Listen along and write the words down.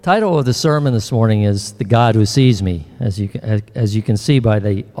Title of the sermon this morning is The God Who Sees Me, as you can see by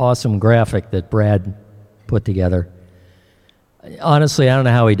the awesome graphic that Brad put together. Honestly, I don't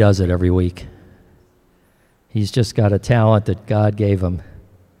know how he does it every week. He's just got a talent that God gave him,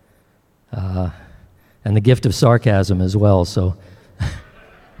 and the gift of sarcasm as well, so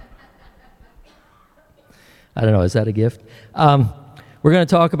I don't know, is that a gift? We're going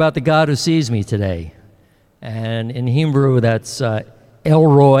to talk about the God who sees me today, and in Hebrew that's El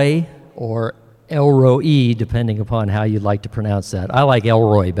Roi, or El Roi, depending upon how you'd like to pronounce that. I like El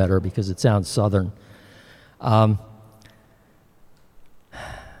Roi better because it sounds southern. The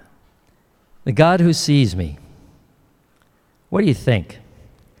God who sees me. What do you think?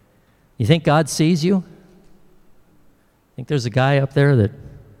 You think God sees you? Think there's a guy up there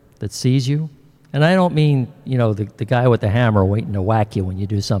that sees you? And I don't mean, the guy with the hammer waiting to whack you when you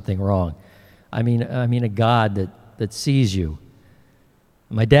do something wrong. I mean a God that sees you.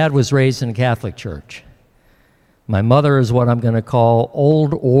 My dad was raised in a Catholic church. My mother is what I'm going to call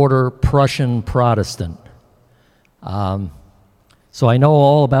old order Prussian Protestant. So I know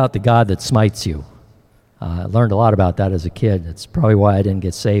all about the God that smites you. I learned a lot about that as a kid. It's probably why I didn't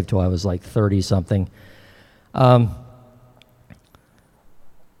get saved till I was like 30-something. I'm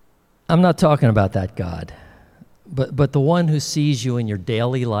not talking about that God, but the one who sees you in your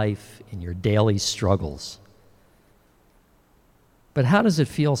daily life, in your daily struggles. But how does it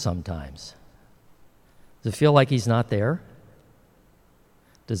feel sometimes? Does it feel like he's not there?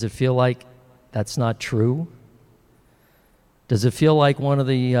 Does it feel like that's not true? Does it feel like one of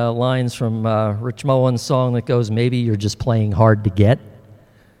the lines from Rich Mullins' song that goes, maybe you're just playing hard to get?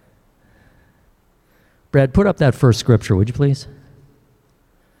 Brad, put up that first scripture, would you please?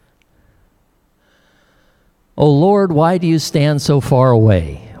 O Lord, why do you stand so far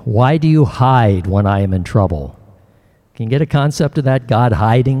away? Why do you hide when I am in trouble? Can you get a concept of that, God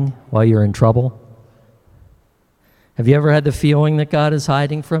hiding while you're in trouble? Have you ever had the feeling that God is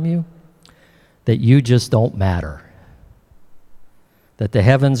hiding from you? That you just don't matter? That the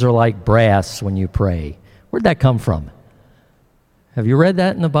heavens are like brass when you pray? Where'd that come from? Have you read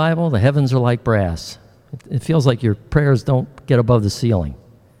that in the Bible? The heavens are like brass. It feels like your prayers don't get above the ceiling.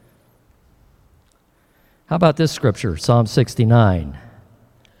 How about this scripture, Psalm 69?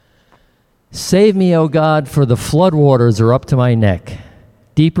 Save me, O God, for the floodwaters are up to my neck.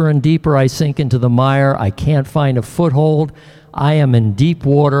 Deeper and deeper I sink into the mire. I can't find a foothold. I am in deep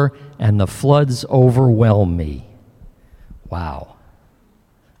water, and the floods overwhelm me. Wow.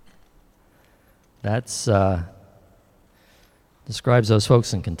 That's describes those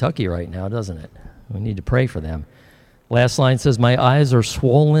folks in Kentucky right now, doesn't it? We need to pray for them. Last line says, my eyes are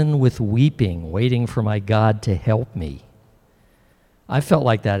swollen with weeping, waiting for my God to help me. I felt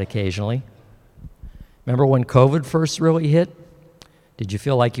like that occasionally. Remember when COVID first really hit? Did you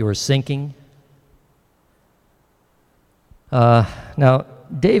feel like you were sinking? Now,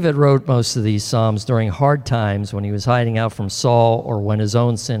 David wrote most of these Psalms during hard times when he was hiding out from Saul or when his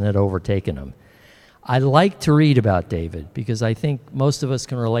own sin had overtaken him. I like to read about David because I think most of us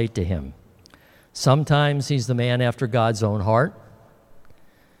can relate to him. Sometimes he's the man after God's own heart.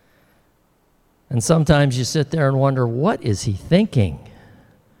 And sometimes you sit there and wonder, what is he thinking?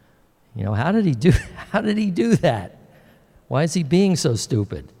 How did he do that? Why is he being so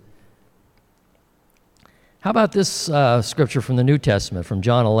stupid? How about this scripture from the New Testament, from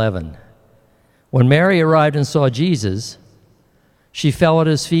John 11? When Mary arrived and saw Jesus, she fell at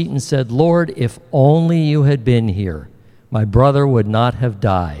his feet and said, Lord, if only you had been here, my brother would not have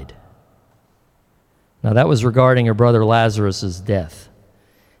died. Now that was regarding her brother Lazarus' death.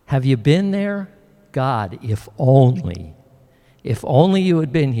 Have you been there? God, if only. If only you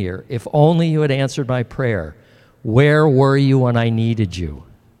had been here. If only you had answered my prayer. Where were you when I needed you?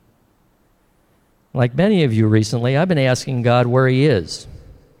 Like many of you recently, I've been asking God where he is.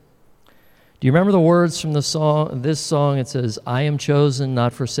 Do you remember the words from this song? It says, I am chosen,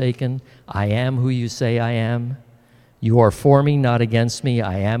 not forsaken. I am who you say I am. You are for me, not against me.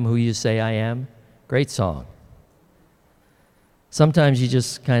 I am who you say I am. Great song. Sometimes you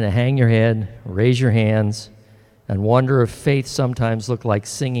just kind of hang your head, raise your hands, and wonder if faith sometimes looks like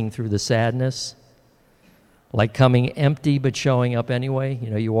singing through the sadness, like coming empty but showing up anyway.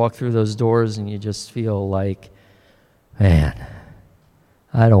 You walk through those doors and you just feel like, man,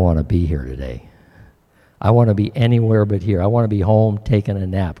 I don't want to be here today. I want to be anywhere but here. I want to be home taking a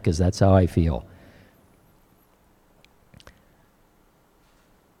nap because that's how I feel.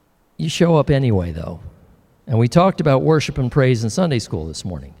 You show up anyway, though. And we talked about worship and praise in Sunday school this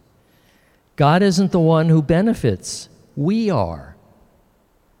morning. God isn't the one who benefits. We are.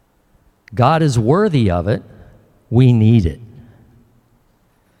 God is worthy of it. We need it.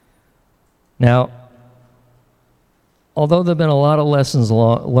 Now, although there have been a lot of lessons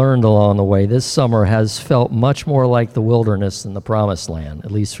learned along the way, this summer has felt much more like the wilderness than the promised land,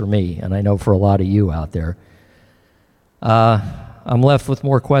 at least for me, and I know for a lot of you out there. I'm left with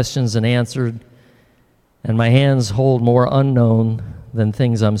more questions than answered, and my hands hold more unknown than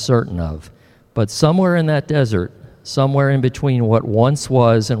things I'm certain of. But somewhere in that desert, somewhere in between what once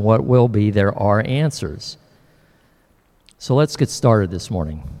was and what will be, there are answers. So let's get started this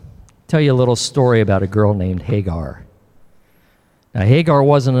morning. Tell you a little story about a girl named Hagar. Now, Hagar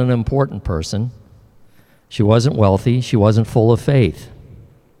wasn't an important person. She wasn't wealthy. She wasn't full of faith.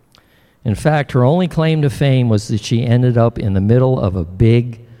 In fact, her only claim to fame was that she ended up in the middle of a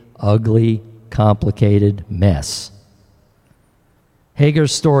big, ugly, complicated mess.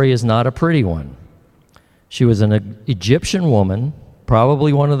 Hagar's story is not a pretty one. She was an Egyptian woman,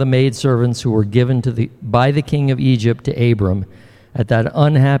 probably one of the maidservants who were given by the king of Egypt to Abram at that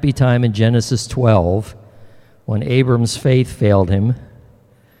unhappy time in Genesis 12, when Abram's faith failed him,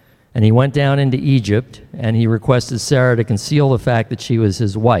 and he went down into Egypt, and he requested Sarah to conceal the fact that she was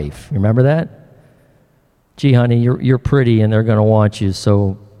his wife. Remember that? Gee, honey, you're pretty, and they're going to want you,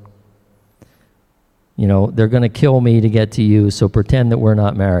 so, they're going to kill me to get to you, so pretend that we're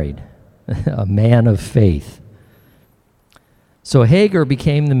not married. A man of faith. So Hagar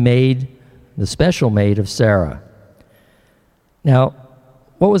became the special maid of Sarah. Now,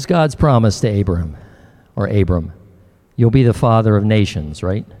 what was God's promise to Abram? You'll be the father of nations,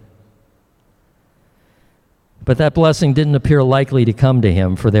 right? But that blessing didn't appear likely to come to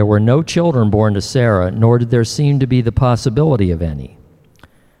him, for there were no children born to Sarah, nor did there seem to be the possibility of any.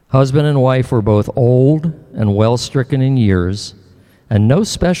 Husband and wife were both old and well-stricken in years, and no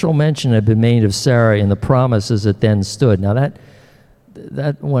special mention had been made of Sarah in the promise as it then stood. Now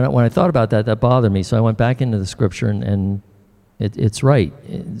that when I thought about that bothered me, so I went back into the scripture, and it's right.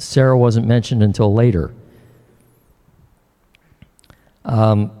 Sarah wasn't mentioned until later.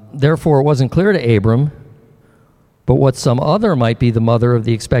 Therefore, it wasn't clear to Abram, but what some other might be the mother of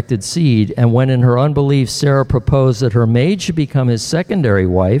the expected seed. And when in her unbelief Sarah proposed that her maid should become his secondary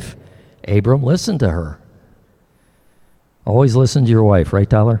wife, Abram listened to her. Always listen to your wife, right,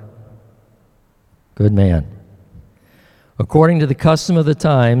 Tyler? Good man. According to the custom of the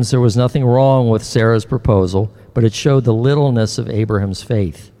times, there was nothing wrong with Sarah's proposal, but it showed the littleness of Abraham's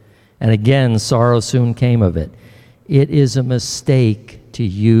faith. And again, sorrow soon came of it. It is a mistake to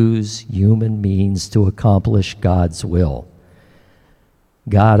use human means to accomplish God's will.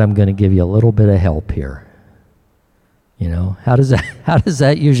 God, I'm going to give you a little bit of help here. How does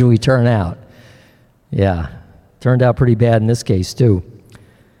that usually turn out? Yeah, turned out pretty bad in this case too.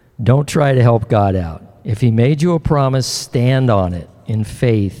 Don't try to help God out. If he made you a promise, stand on it in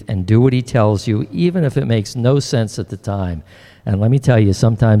faith and do what he tells you, even if it makes no sense at the time. And let me tell you,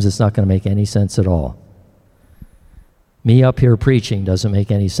 sometimes it's not going to make any sense at all. Me up here preaching doesn't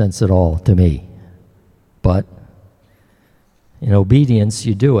make any sense at all to me. But in obedience,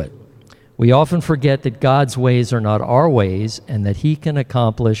 you do it. We often forget that God's ways are not our ways and that he can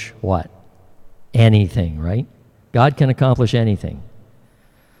accomplish what? Anything, right? God can accomplish anything.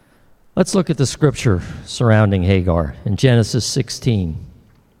 Let's look at the scripture surrounding Hagar in Genesis 16.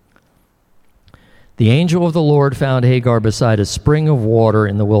 The angel of the Lord found Hagar beside a spring of water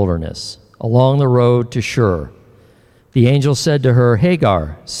in the wilderness, along the road to Shur. The angel said to her,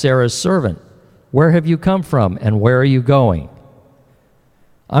 Hagar, Sarah's servant, where have you come from and where are you going?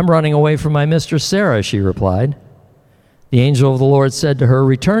 I'm running away from my mistress Sarah, she replied. The angel of the Lord said to her,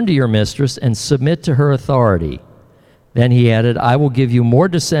 return to your mistress and submit to her authority. Then he added, I will give you more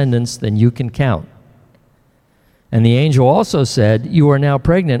descendants than you can count. And the angel also said, you are now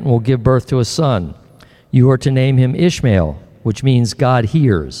pregnant and will give birth to a son. You are to name him Ishmael, which means God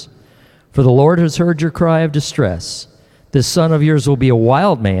hears. For the Lord has heard your cry of distress. This son of yours will be a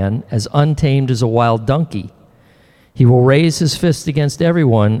wild man, as untamed as a wild donkey. He will raise his fist against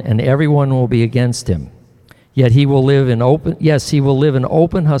everyone, and everyone will be against him. Yet he will live in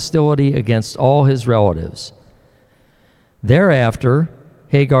open hostility against all his relatives. Thereafter,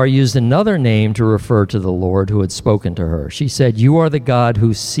 Hagar used another name to refer to the Lord who had spoken to her. She said, you are the God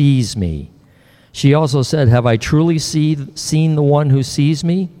who sees me. She also said, have I truly seen the one who sees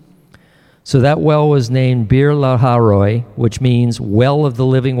me? So that well was named Bir Laharoi, which means well of the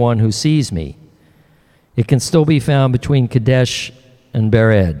living one who sees me. It can still be found between Kadesh and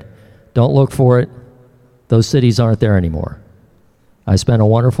Bered. Don't look for it. Those cities aren't there anymore. I spent a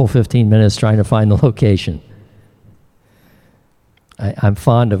wonderful 15 minutes trying to find the location. I'm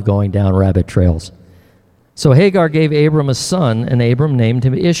fond of going down rabbit trails. So Hagar gave Abram a son, and Abram named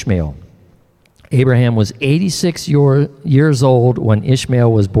him Ishmael. Abraham was 86 years old when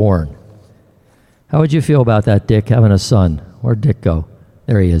Ishmael was born. How would you feel about that, Dick, having a son? Where'd Dick go?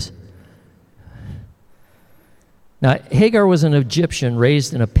 There he is. Now, Hagar was an Egyptian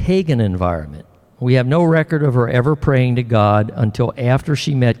raised in a pagan environment. We have no record of her ever praying to God until after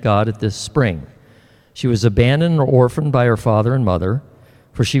she met God at this spring. She was abandoned or orphaned by her father and mother,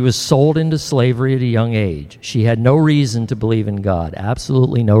 for she was sold into slavery at a young age. She had no reason to believe in God,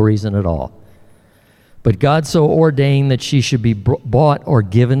 absolutely no reason at all. But God so ordained that she should be bought or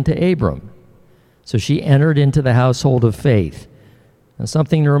given to Abram. So she entered into the household of faith. And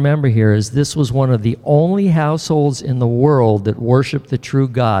something to remember here is this was one of the only households in the world that worshiped the true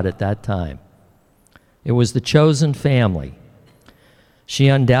God at that time. It was the chosen family. She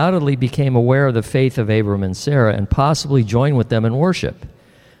undoubtedly became aware of the faith of Abram and Sarah and possibly joined with them in worship.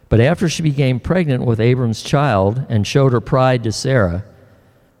 But after she became pregnant with Abram's child and showed her pride to Sarah,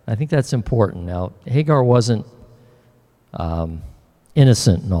 I think that's important. Now, Hagar wasn't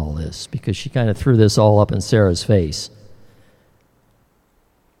innocent in all this because she kind of threw this all up in Sarah's face.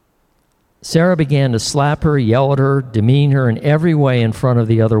 Sarah began to slap her, yell at her, demean her in every way in front of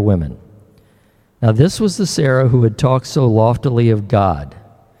the other women. Now, this was the Sarah who had talked so loftily of God.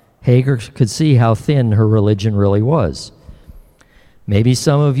 Hagar could see how thin her religion really was. Maybe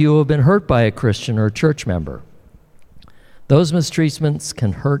some of you have been hurt by a Christian or a church member. Those mistreatments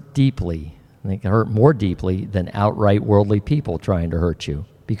can hurt deeply. They can hurt more deeply than outright worldly people trying to hurt you,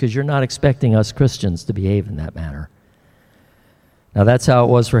 because you're not expecting us Christians to behave in that manner. Now, that's how it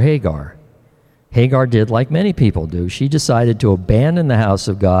was for Hagar. Hagar did like many people do. She decided to abandon the house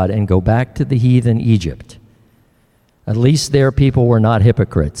of God and go back to the heathen Egypt. At least their people were not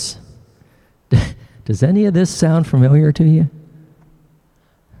hypocrites. Does any of this sound familiar to you?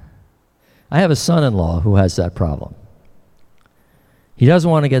 I have a son-in-law who has that problem. He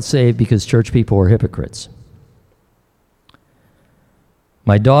doesn't want to get saved because church people are hypocrites.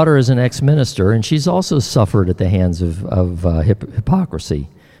 My daughter is an ex-minister, and she's also suffered at the hands of hypocrisy.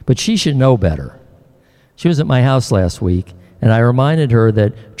 But she should know better. She was at my house last week, and I reminded her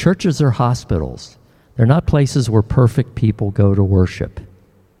that churches are hospitals. They're not places where perfect people go to worship. Of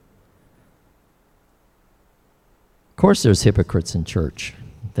course there's hypocrites in church.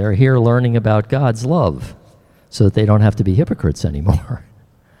 They're here learning about God's love so that they don't have to be hypocrites anymore.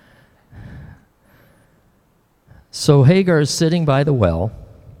 So Hagar is sitting by the well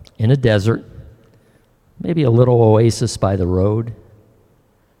in a desert, maybe a little oasis by the road.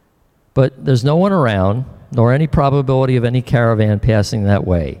 But there's no one around, nor any probability of any caravan passing that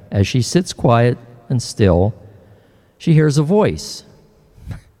way. As she sits quiet and still, she hears a voice.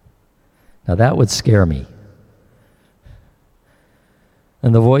 Now that would scare me.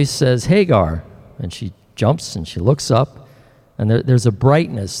 And the voice says, Hagar. And she jumps and she looks up, and there's a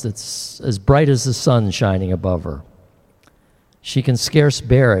brightness that's as bright as the sun shining above her. She can scarce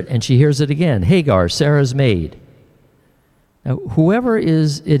bear it, and she hears it again. Hagar, Sarah's maid. Now, whoever it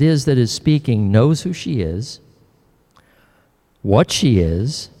is that is speaking knows who she is, what she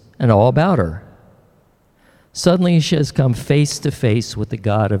is, and all about her. Suddenly she has come face to face with the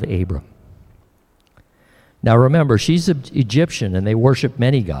God of Abram. Now remember, she's Egyptian, and they worship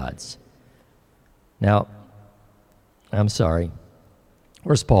many gods. Now, I'm sorry.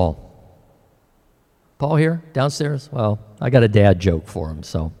 Where's Paul? Paul here? Downstairs? Well, I got a dad joke for him,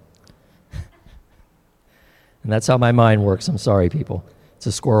 so. And that's how my mind works. I'm sorry, people. It's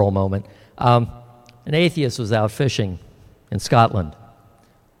a squirrel moment. An atheist was out fishing in Scotland.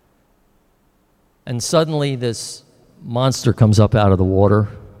 And suddenly this monster comes up out of the water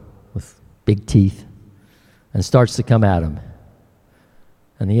with big teeth and starts to come at him.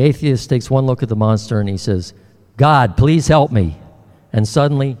 And the atheist takes one look at the monster and he says, God, please help me. And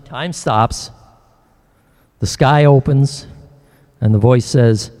suddenly, time stops, the sky opens, and the voice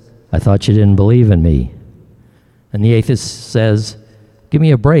says, I thought you didn't believe in me. And the atheist says, give me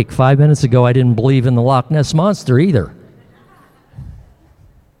a break. 5 minutes ago, I didn't believe in the Loch Ness Monster either.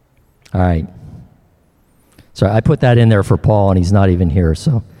 All right. Sorry, I put that in there for Paul, and he's not even here,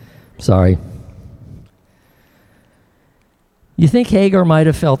 so sorry. You think Hagar might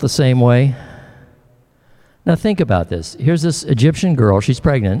have felt the same way? Now think about this. Here's this Egyptian girl. She's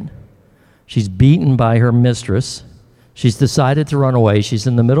pregnant. She's beaten by her mistress. She's decided to run away. She's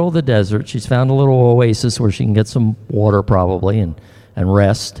in the middle of the desert. She's found a little oasis where she can get some water probably and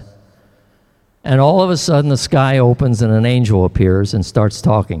rest. And all of a sudden the sky opens and an angel appears and starts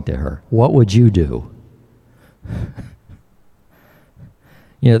talking to her. What would you do?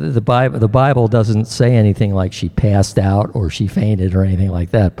 You know, the Bible doesn't say anything like she passed out or she fainted or anything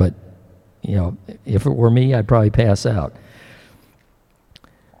like that, but, you know, if it were me, I'd probably pass out.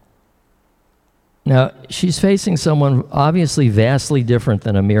 Now, she's facing someone obviously vastly different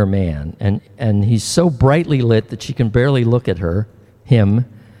than a mere man, and he's so brightly lit that she can barely look at him,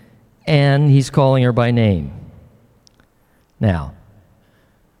 and he's calling her by name. Now,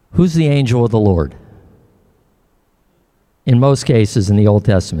 who's the angel of the Lord? In most cases in the Old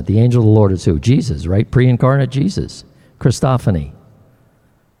Testament, the angel of the Lord is who? Jesus, right? Pre-incarnate Jesus. Christophany.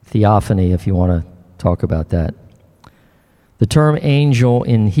 Theophany, if you want to talk about that. The term angel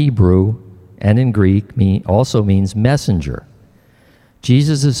in Hebrew and in Greek also means messenger.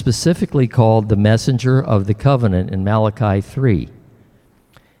 Jesus is specifically called the messenger of the covenant in Malachi 3.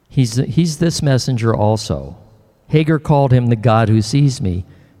 He's this messenger also. Hagar called him the God who sees me,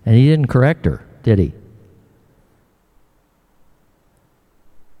 and he didn't correct her, did he?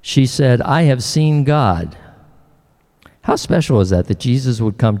 She said, I have seen God. How special is that Jesus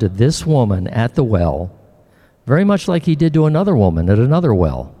would come to this woman at the well, very much like he did to another woman at another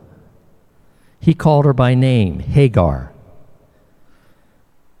well. He called her by name, Hagar.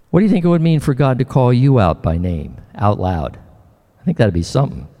 What do you think it would mean for God to call you out by name, out loud? I think that'd be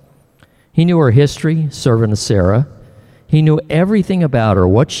something. He knew her history, servant of Sarah. He knew everything about her,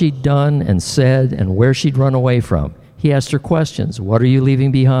 what she'd done and said, and where she'd run away from. He asked her questions. What are you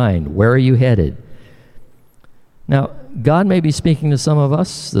leaving behind? Where are you headed? Now, God may be speaking to some of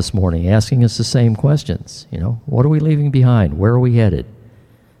us this morning, asking us the same questions. What are we leaving behind? Where are we headed?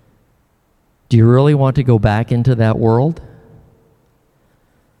 Do you really want to go back into that world?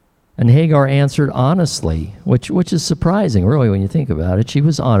 And Hagar answered honestly, which is surprising, really, when you think about it. She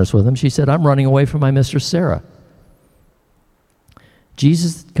was honest with him. She said, I'm running away from my mistress Sarah.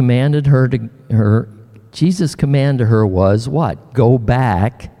 Jesus' command to her was what? Go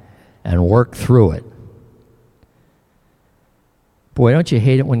back and work through it. Boy, don't you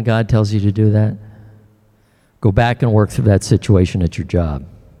hate it when God tells you to do that? Go back and work through that situation at your job.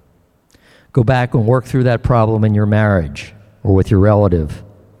 Go back and work through that problem in your marriage or with your relative.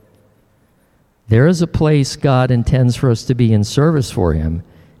 There is a place God intends for us to be in service for him,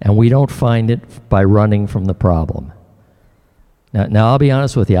 and we don't find it by running from the problem. Now, I'll be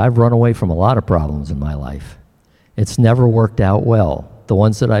honest with you, I've run away from a lot of problems in my life. It's never worked out well. The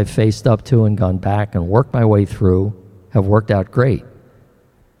ones that I've faced up to and gone back and worked my way through have worked out great.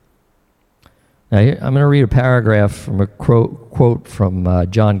 Now, I'm going to read a paragraph from a quote from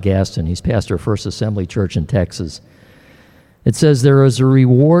John Gaston. He's pastor of First Assembly Church in Texas. It says, there is a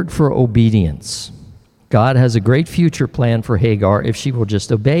reward for obedience. God has a great future plan for Hagar if she will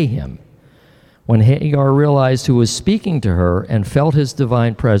just obey him. When Hagar realized who was speaking to her and felt his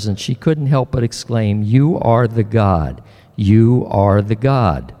divine presence, she couldn't help but exclaim, you are the God. You are the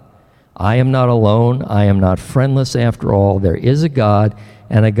God. I am not alone. I am not friendless after all. There is a God,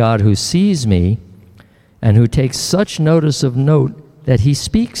 and a God who sees me and who takes such notice that he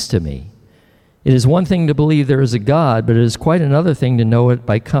speaks to me. It is one thing to believe there is a God, but it is quite another thing to know it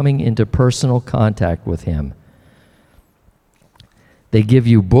by coming into personal contact with him. They give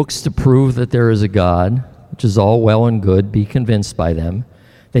you books to prove that there is a God, which is all well and good. Be convinced by them.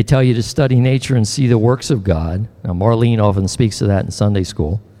 They tell you to study nature and see the works of God. Now, Marlene often speaks of that in Sunday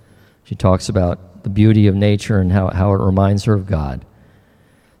school. She talks about the beauty of nature and how it reminds her of God.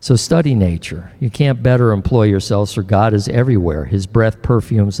 So study nature. You can't better employ yourselves, for God is everywhere. His breath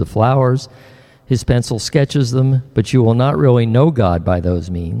perfumes the flowers. His pencil sketches them, but you will not really know God by those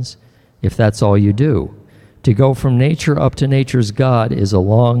means if that's all you do. To go from nature up to nature's God is a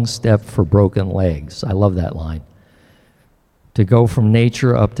long step for broken legs. I love that line. To go from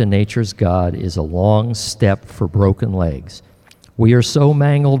nature up to nature's God is a long step for broken legs. We are so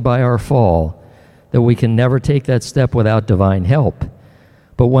mangled by our fall that we can never take that step without divine help.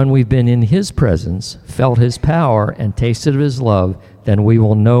 But when we've been in his presence, felt his power, and tasted of his love, then we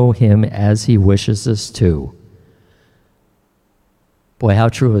will know him as he wishes us to. Boy, how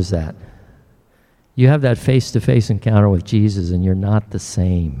true is that? You have that face-to-face encounter with Jesus, and you're not the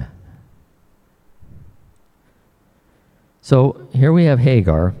same. So here we have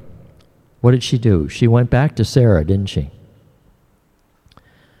Hagar. What did she do? She went back to Sarah, didn't she?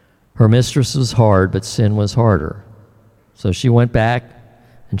 Her mistress was hard, but sin was harder. So she went back,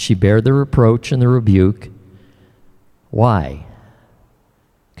 and she bared the reproach and the rebuke. Why?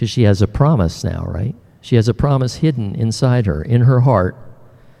 Because she has a promise now, right? She has a promise hidden inside her, in her heart.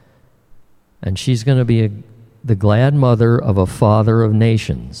 And she's going to be the glad mother of a father of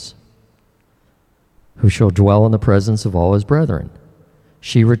nations who shall dwell in the presence of all his brethren.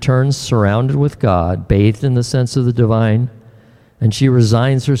 She returns surrounded with God, bathed in the sense of the divine, and she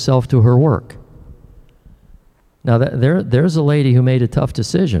resigns herself to her work. Now, there's a lady who made a tough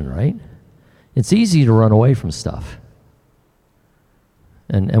decision, right? It's easy to run away from stuff.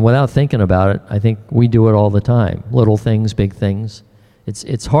 And without thinking about it, I think we do it all the time. Little things, big things.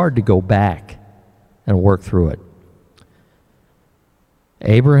 It's hard to go back and work through it.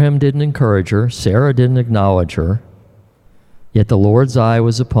 Abraham didn't encourage her. Sarah didn't acknowledge her. Yet the Lord's eye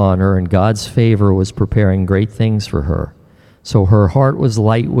was upon her, and God's favor was preparing great things for her. So her heart was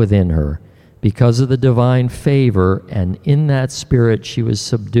light within her because of the divine favor, and in that spirit she was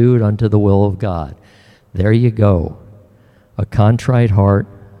subdued unto the will of God. There you go. A contrite heart,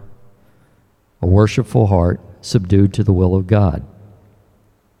 a worshipful heart, subdued to the will of God.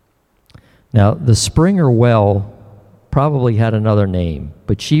 Now, the spring or well probably had another name,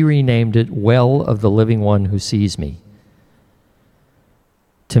 but she renamed it Well of the Living One Who Sees Me.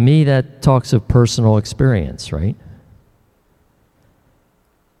 To me, that talks of personal experience, right?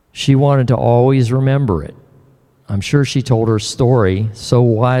 She wanted to always remember it. I'm sure she told her story so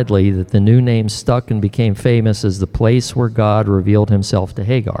widely that the new name stuck and became famous as the place where God revealed himself to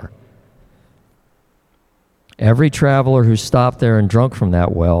Hagar. Every traveler who stopped there and drunk from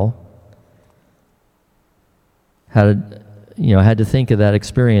that well had to think of that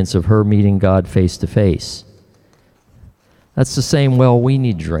experience of her meeting God face to face. That's the same well we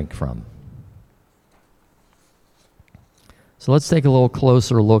need to drink from. So let's take a little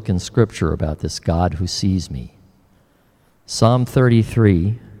closer look in Scripture about this God who sees me. Psalm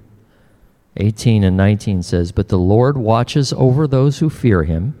 33, 18 and 19 says, "But the Lord watches over those who fear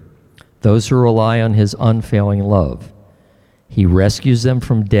him, those who rely on his unfailing love. He rescues them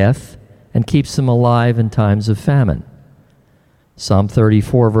from death and keeps them alive in times of famine." Psalm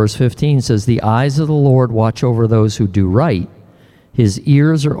 34, verse 15 says, "The eyes of the Lord watch over those who do right. His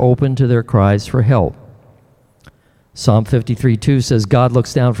ears are open to their cries for help." Psalm 53:2 says, "God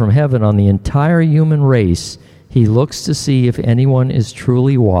looks down from heaven on the entire human race. He looks to see if anyone is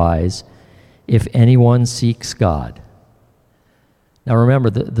truly wise, if anyone seeks God." Now remember,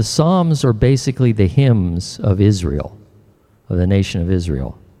 the Psalms are basically the hymns of Israel, of the nation of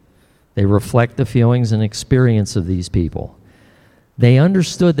Israel. They reflect the feelings and experience of these people. They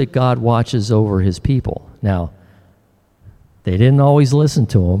understood that God watches over his people. Now, they didn't always listen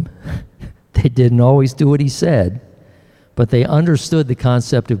to him. They didn't always do what he said, but they understood the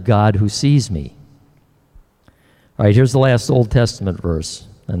concept of God who sees me. All right, here's the last Old Testament verse,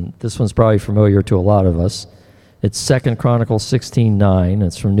 and this one's probably familiar to a lot of us. It's 2 Chronicles 16:9.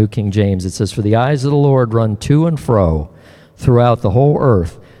 It's from New King James. It says, "For the eyes of the Lord run to and fro throughout the whole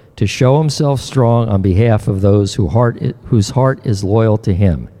earth to show himself strong on behalf of those whose heart is loyal to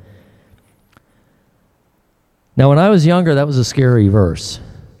him." Now, when I was younger, that was a scary verse.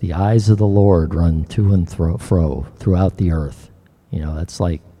 The eyes of the Lord run to and fro throughout the earth. That's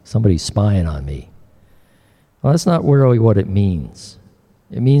like somebody's spying on me. Well, that's not really what it means.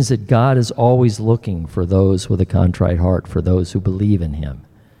 It means that God is always looking for those with a contrite heart, for those who believe in him.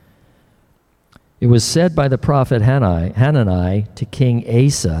 It was said by the prophet Hanani to King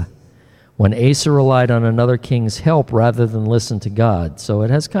Asa, when Asa relied on another king's help rather than listen to God. So it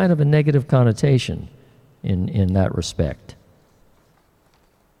has kind of a negative connotation in that respect.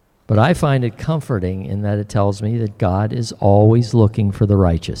 But I find it comforting in that it tells me that God is always looking for the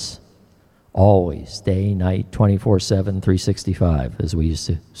righteous. Always, day, night, 24/7, 365, as we used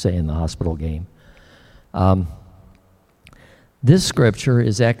to say in the hospital game. This scripture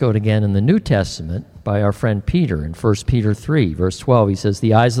is echoed again in the New Testament by our friend Peter in 1 Peter 3, verse 12. He says,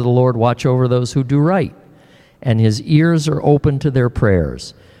 "The eyes of the Lord watch over those who do right, and his ears are open to their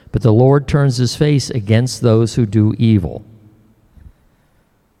prayers. But the Lord turns his face against those who do evil."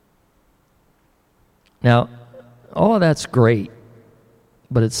 Now, all of that's great,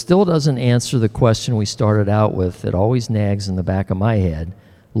 but it still doesn't answer the question we started out with that always nags in the back of my head.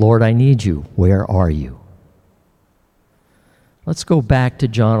 Lord, I need you. Where are you? Let's go back to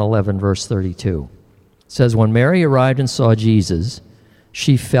John 11, verse 32. It says, "When Mary arrived and saw Jesus,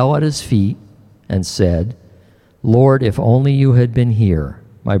 she fell at his feet and said, 'Lord, if only you had been here,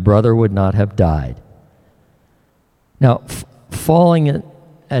 my brother would not have died.'" Now, falling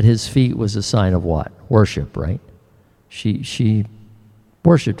at his feet was a sign of what? Worship, right? She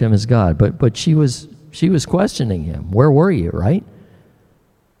worshipped him as God, but she was questioning him. Where were you, right?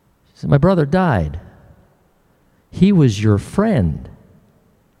 She said, "My brother died. He was your friend.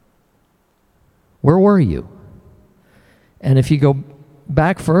 Where were you?" And if you go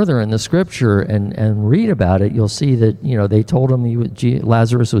back further in the scripture and read about it, you'll see that, they told him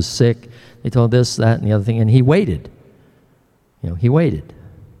Lazarus was sick. They told this, that, and the other thing, and he waited. He waited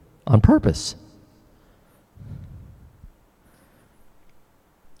on purpose.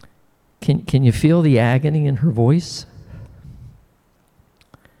 Can you feel the agony in her voice?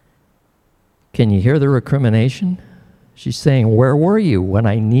 Can you hear the recrimination? She's saying, where were you when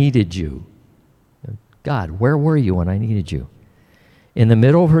I needed you? God, where were you when I needed you? In the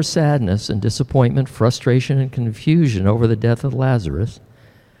middle of her sadness and disappointment, frustration and confusion over the death of Lazarus,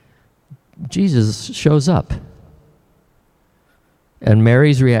 Jesus shows up. And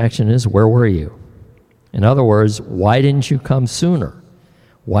Mary's reaction is, where were you? In other words, why didn't you come sooner?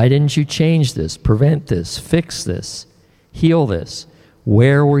 Why didn't you change this, prevent this, fix this, heal this?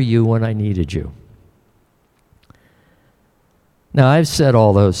 Where were you when I needed you? Now, I've said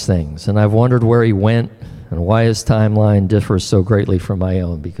all those things, and I've wondered where he went and why his timeline differs so greatly from my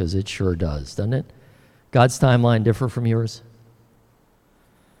own, because it sure does, doesn't it? God's timeline differ from yours?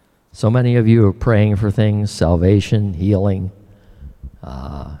 So many of you are praying for things, salvation, healing,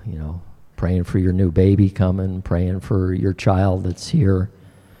 praying for your new baby coming, praying for your child that's here,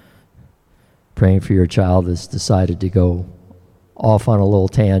 praying for your child that's decided to go off on a little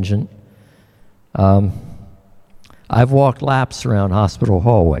tangent. I've walked laps around hospital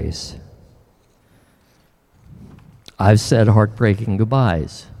hallways. I've said heartbreaking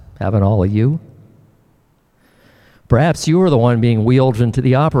goodbyes. Haven't all of you? Perhaps you were the one being wheeled into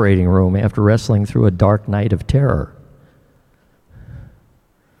the operating room after wrestling through a dark night of terror.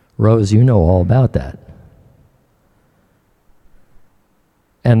 Rose, you know all about that.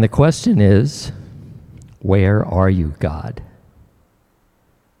 And the question is, where are you, God?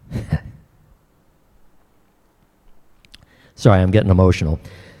 Sorry, I'm getting emotional.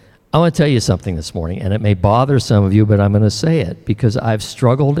 I want to tell you something this morning, and it may bother some of you, but I'm going to say it because I've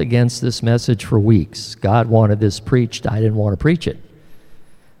struggled against this message for weeks. God wanted this preached. I didn't want to preach it.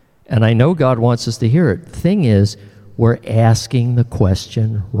 And I know God wants us to hear it. The thing is, we're asking the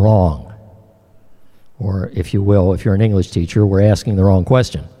question wrong. Or, if you will, if you're an English teacher, we're asking the wrong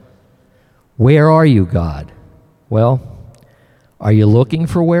question. Where are you, God? Well, are you looking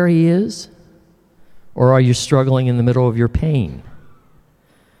for where he is? Or are you struggling in the middle of your pain?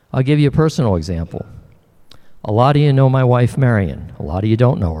 I'll give you a personal example. A lot of you know my wife, Marion. A lot of you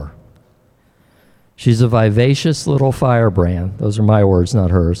don't know her. She's a vivacious little firebrand, those are my words, not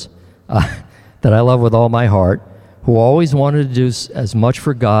hers, that I love with all my heart, who always wanted to do as much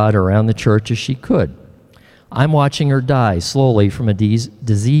for God around the church as she could. I'm watching her die slowly from a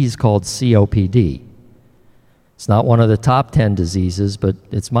disease called COPD. It's not one of the top 10 diseases, but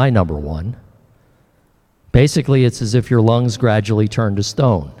it's my number one. Basically, it's as if your lungs gradually turn to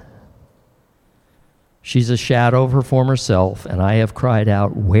stone. She's a shadow of her former self, and I have cried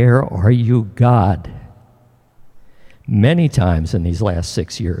out, "Where are you, God?" Many times in these last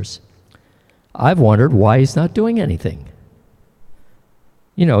 6 years. I've wondered why he's not doing anything.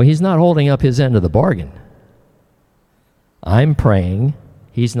 He's not holding up his end of the bargain. I'm praying,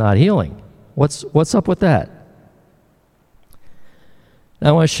 he's not healing. What's up with that? Now,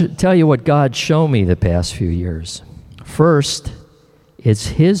 I want to tell you what God showed me the past few years. First, it's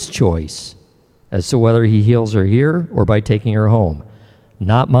his choice as to whether he heals her here or by taking her home,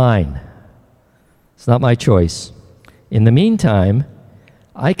 not mine. It's not my choice. In the meantime,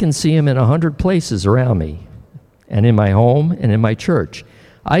 I can see him in 100 places around me, and in my home and in my church.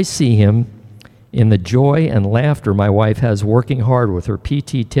 I see him in the joy and laughter my wife has working hard with her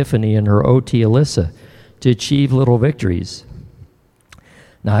PT Tiffany and her OT Alyssa to achieve little victories.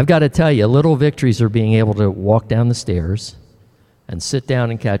 Now, I've got to tell you, little victories are being able to walk down the stairs and sit down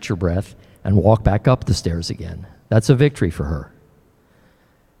and catch your breath and walk back up the stairs again. That's a victory for her.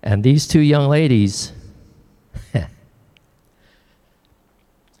 And these two young ladies,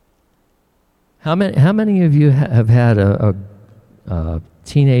 how many of you have had a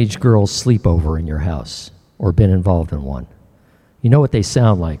teenage girl sleepover in your house or been involved in one? You know what they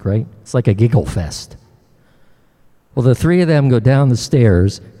sound like, right? It's like a giggle fest. Well, the three of them go down the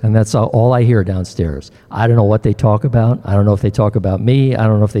stairs, and that's all I hear downstairs. I don't know what they talk about. I don't know if they talk about me. I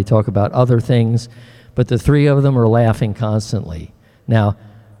don't know if they talk about other things. But the three of them are laughing constantly. Now,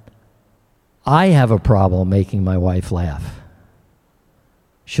 I have a problem making my wife laugh.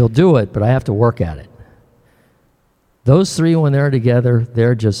 She'll do it, but I have to work at it. Those three, when they're together,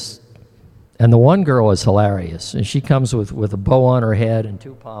 they're just... And the one girl is hilarious. And she comes with a bow on her head and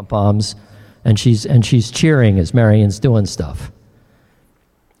two pom-poms. And she's cheering as Marion's doing stuff.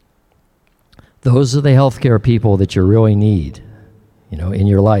 Those are the healthcare people that you really need, in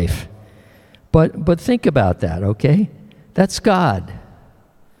your life. But think about that, okay? That's God.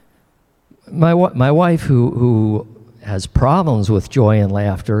 My wife, who has problems with joy and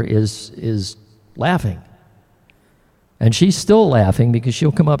laughter, is laughing. And she's still laughing because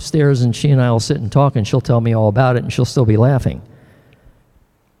she'll come upstairs and she and I will sit and talk and she'll tell me all about it and she'll still be laughing.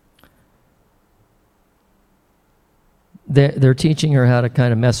 They're teaching her how to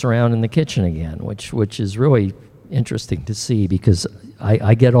kind of mess around in the kitchen again, which is really interesting to see because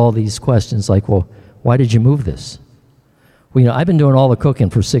I get all these questions like, well, why did you move this? Well, I've been doing all the cooking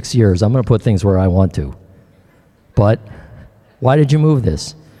for 6 years. I'm going to put things where I want to. But why did you move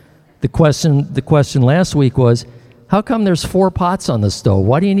this? The question last week was, how come there's 4 pots on the stove?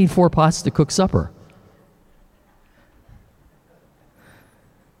 Why do you need 4 pots to cook supper?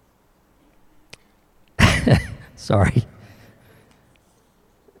 Sorry.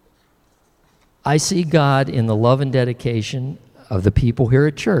 I see God in the love and dedication of the people here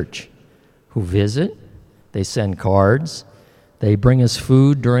at church who visit, they send cards, they bring us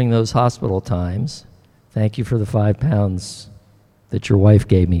food during those hospital times. Thank you for the 5 pounds that your wife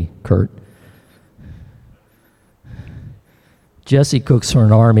gave me, Kurt. Jessie cooks for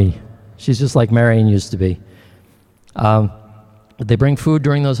an army. She's just like Marion used to be. They bring food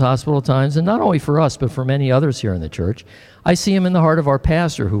during those hospital times, and not only for us, but for many others here in the church. I see him in the heart of our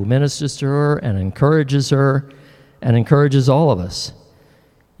pastor who ministers to her and encourages all of us.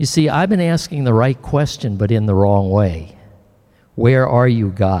 You see, I've been asking the right question, but in the wrong way. Where are you,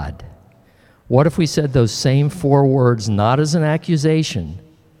 God? What if we said those same 4 words not as an accusation,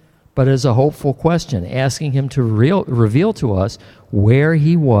 but as a hopeful question, asking him to reveal to us where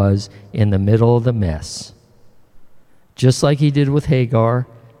he was in the middle of the mess? Just like he did with Hagar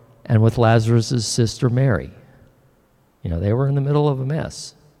and with Lazarus' sister Mary. They were in the middle of a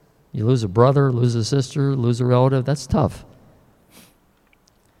mess. You lose a brother, lose a sister, lose a relative, that's tough.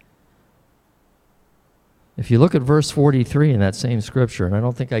 If you look at verse 43 in that same scripture, and I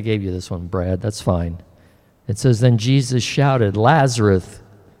don't think I gave you this one, Brad, that's fine. It says, then Jesus shouted, Lazarus,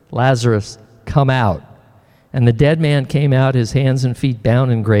 Lazarus, come out. And the dead man came out, his hands and feet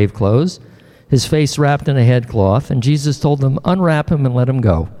bound in grave clothes, his face wrapped in a headcloth, and Jesus told them, unwrap him and let him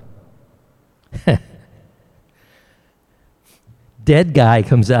go. Dead guy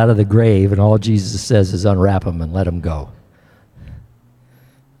comes out of the grave, and all Jesus says is unwrap him and let him go.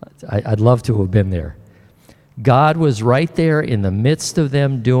 I'd love to have been there. God was right there in the midst of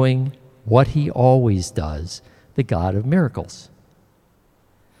them doing what he always does, the God of miracles.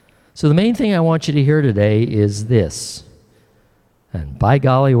 So the main thing I want you to hear today is this. And by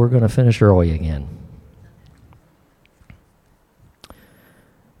golly, we're going to finish early again.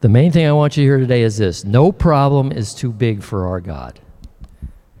 The main thing I want you to hear today is this. No problem is too big for our God.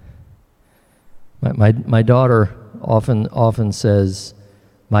 My daughter often says,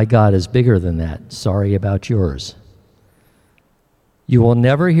 my God is bigger than that. Sorry about yours. You will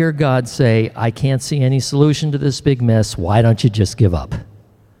never hear God say, I can't see any solution to this big mess. Why don't you just give up?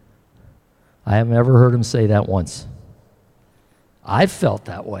 I have never heard him say that once. I've felt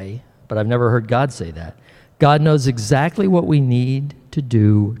that way, but I've never heard God say that. God knows exactly what we need to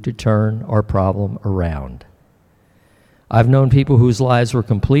do to turn our problem around. I've known people whose lives were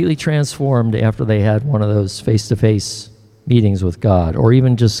completely transformed after they had one of those face-to-face meetings with God, or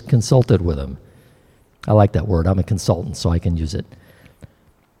even just consulted with him. I like that word. I'm a consultant, so I can use it.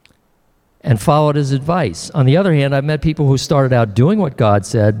 And followed his advice. On the other hand, I've met people who started out doing what God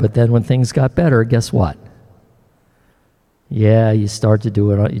said, but then when things got better, guess what? Yeah, you start to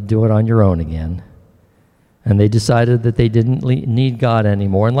do it on your own again. And they decided that they didn't need God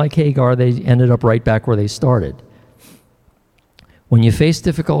anymore. And like Hagar, they ended up right back where they started. When you face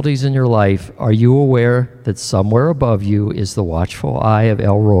difficulties in your life, are you aware that somewhere above you is the watchful eye of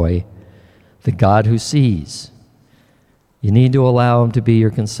El Roi, the God who sees? You need to allow him to be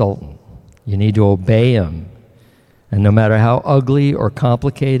your consultant. You need to obey him. And no matter how ugly or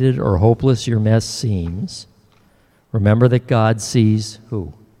complicated or hopeless your mess seems, remember that God sees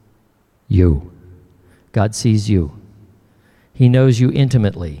who? You. God sees you. He knows you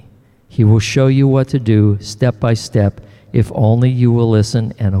intimately. He will show you what to do step by step if only you will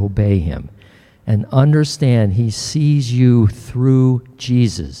listen and obey him. And understand he sees you through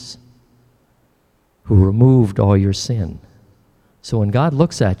Jesus, who removed all your sin. So when God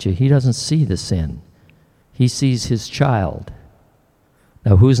looks at you, he doesn't see the sin. He sees his child.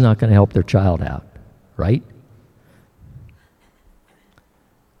 Now, who's not going to help their child out, right?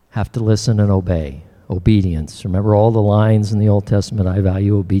 Have to listen and obey. Obedience. Remember all the lines in the Old Testament, I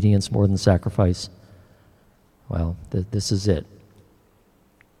value obedience more than sacrifice. Well, this is it.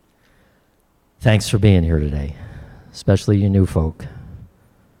 Thanks for being here today, especially you new folk.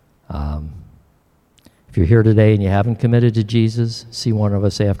 If you're here today and you haven't committed to Jesus, see one of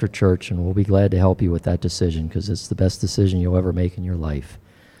us after church, and we'll be glad to help you with that decision because it's the best decision you'll ever make in your life.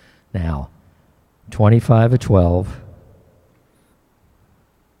 Now, 25 at 12.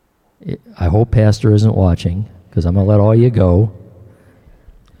 I hope Pastor isn't watching because I'm going to let all you go.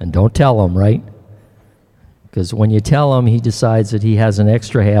 And don't tell him, right? Because when you tell him, he decides that he has an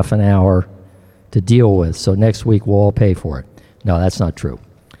extra half an hour to deal with, so next week we'll all pay for it. No, that's not true.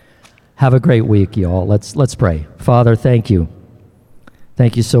 Have a great week, y'all. Let's pray. Father, thank you.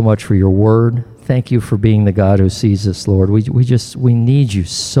 Thank you so much for your word. Thank you for being the God who sees us, Lord. We need you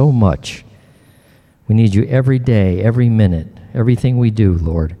so much. We need you every day, every minute, everything we do,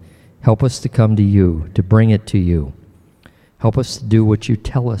 Lord. Help us to come to you, to bring it to you. Help us to do what you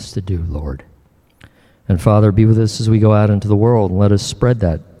tell us to do, Lord. And Father, be with us as we go out into the world, and let us spread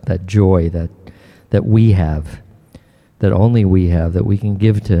that joy that we have, that only we have, that we can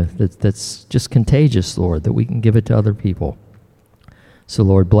give to, that's just contagious, Lord, that we can give it to other people. So,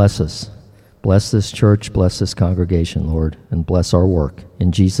 Lord, bless us. Bless this church, bless this congregation, Lord, and bless our work.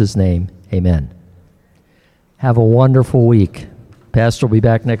 In Jesus' name, amen. Have a wonderful week. Pastor will be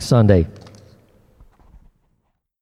back next Sunday.